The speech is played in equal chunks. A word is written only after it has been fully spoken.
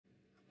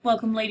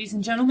Welcome, ladies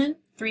and gentlemen.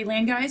 Three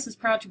Land Guys is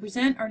proud to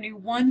present our new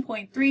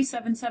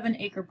 1.377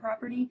 acre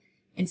property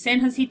in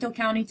San Jacinto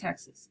County,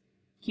 Texas.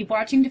 Keep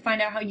watching to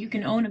find out how you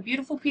can own a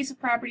beautiful piece of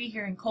property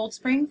here in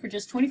Coldspring for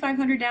just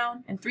 $2,500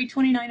 down and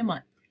 $329 a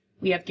month.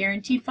 We have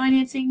guaranteed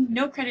financing,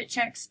 no credit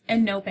checks,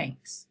 and no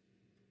banks.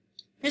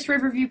 This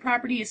Riverview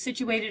property is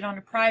situated on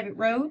a private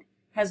road,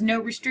 has no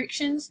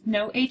restrictions,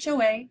 no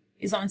HOA,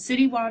 is on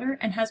city water,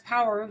 and has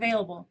power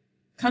available.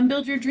 Come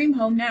build your dream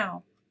home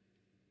now.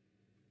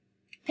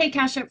 Pay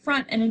cash up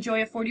front and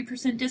enjoy a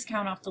 40%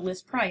 discount off the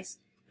list price.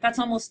 That's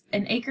almost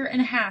an acre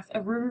and a half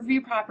of Riverview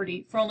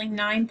property for only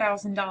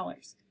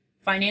 $9,000.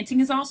 Financing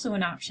is also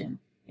an option.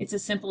 It's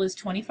as simple as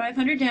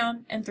 $2,500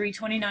 down and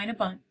 $329 a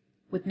month,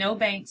 with no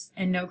banks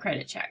and no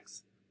credit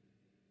checks.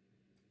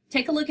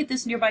 Take a look at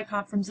this nearby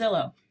comp from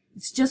Zillow.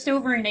 It's just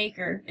over an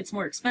acre, it's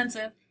more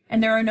expensive,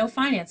 and there are no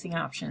financing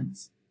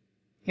options.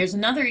 Here's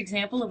another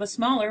example of a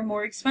smaller,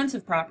 more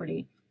expensive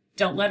property.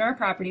 Don't let our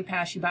property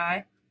pass you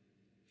by.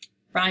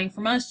 Buying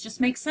from us just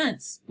makes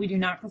sense. We do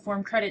not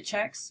perform credit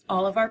checks.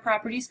 All of our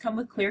properties come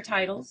with clear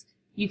titles.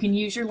 You can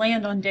use your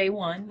land on day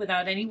one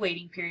without any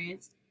waiting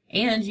periods,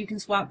 and you can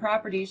swap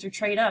properties or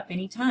trade up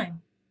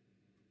anytime.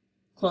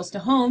 Close to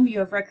home, you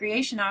have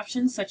recreation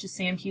options such as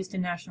Sam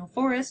Houston National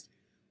Forest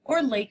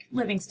or Lake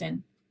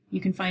Livingston.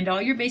 You can find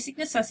all your basic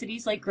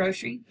necessities like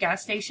grocery,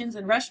 gas stations,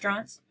 and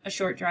restaurants, a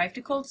short drive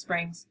to Cold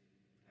Springs.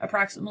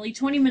 Approximately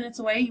 20 minutes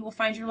away, you will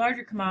find your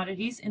larger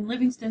commodities in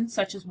Livingston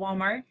such as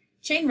Walmart,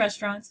 chain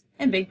restaurants,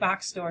 and big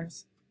box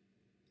stores.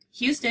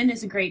 Houston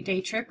is a great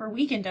day trip or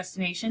weekend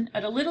destination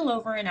at a little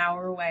over an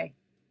hour away.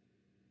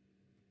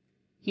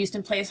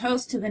 Houston plays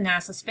host to the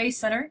NASA Space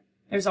Center.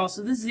 There's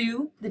also the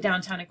zoo, the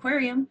downtown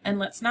aquarium, and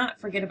let's not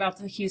forget about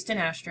the Houston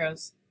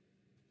Astros.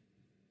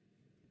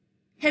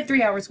 Head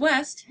 3 hours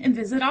west and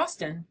visit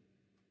Austin.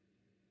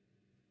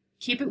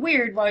 Keep it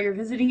weird while you're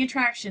visiting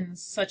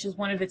attractions, such as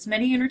one of its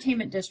many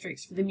entertainment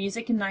districts for the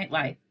music and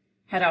nightlife.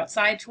 Head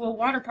outside to a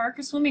water park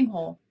or swimming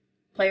hole.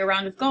 Play a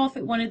round of golf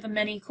at one of the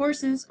many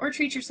courses, or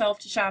treat yourself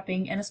to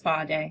shopping and a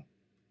spa day.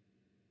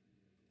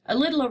 A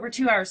little over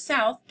 2 hours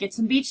south, get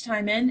some beach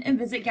time in and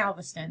visit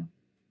Galveston.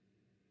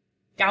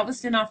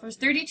 Galveston offers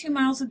 32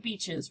 miles of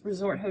beaches,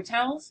 resort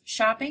hotels,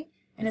 shopping,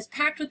 and is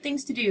packed with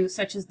things to do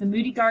such as the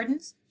Moody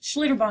Gardens,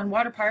 Schlitterbahn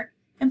Water Park,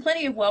 and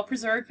plenty of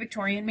well-preserved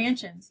Victorian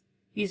mansions.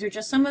 These are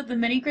just some of the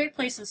many great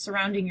places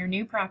surrounding your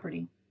new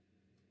property.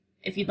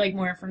 If you'd like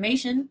more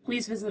information,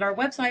 please visit our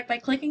website by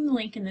clicking the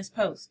link in this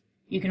post.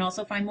 You can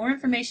also find more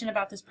information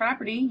about this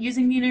property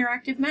using the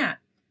interactive map.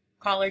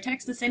 Call or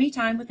text us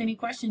anytime with any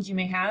questions you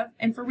may have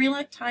and for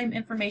real-time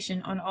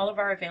information on all of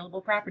our available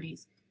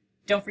properties.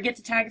 Don't forget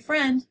to tag a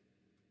friend.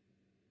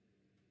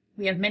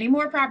 We have many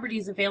more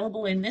properties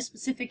available in this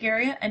specific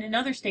area and in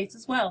other states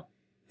as well.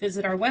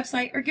 Visit our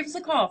website or give us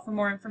a call for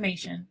more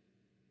information.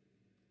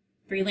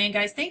 Three Land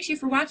Guys thanks you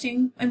for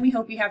watching, and we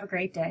hope you have a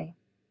great day.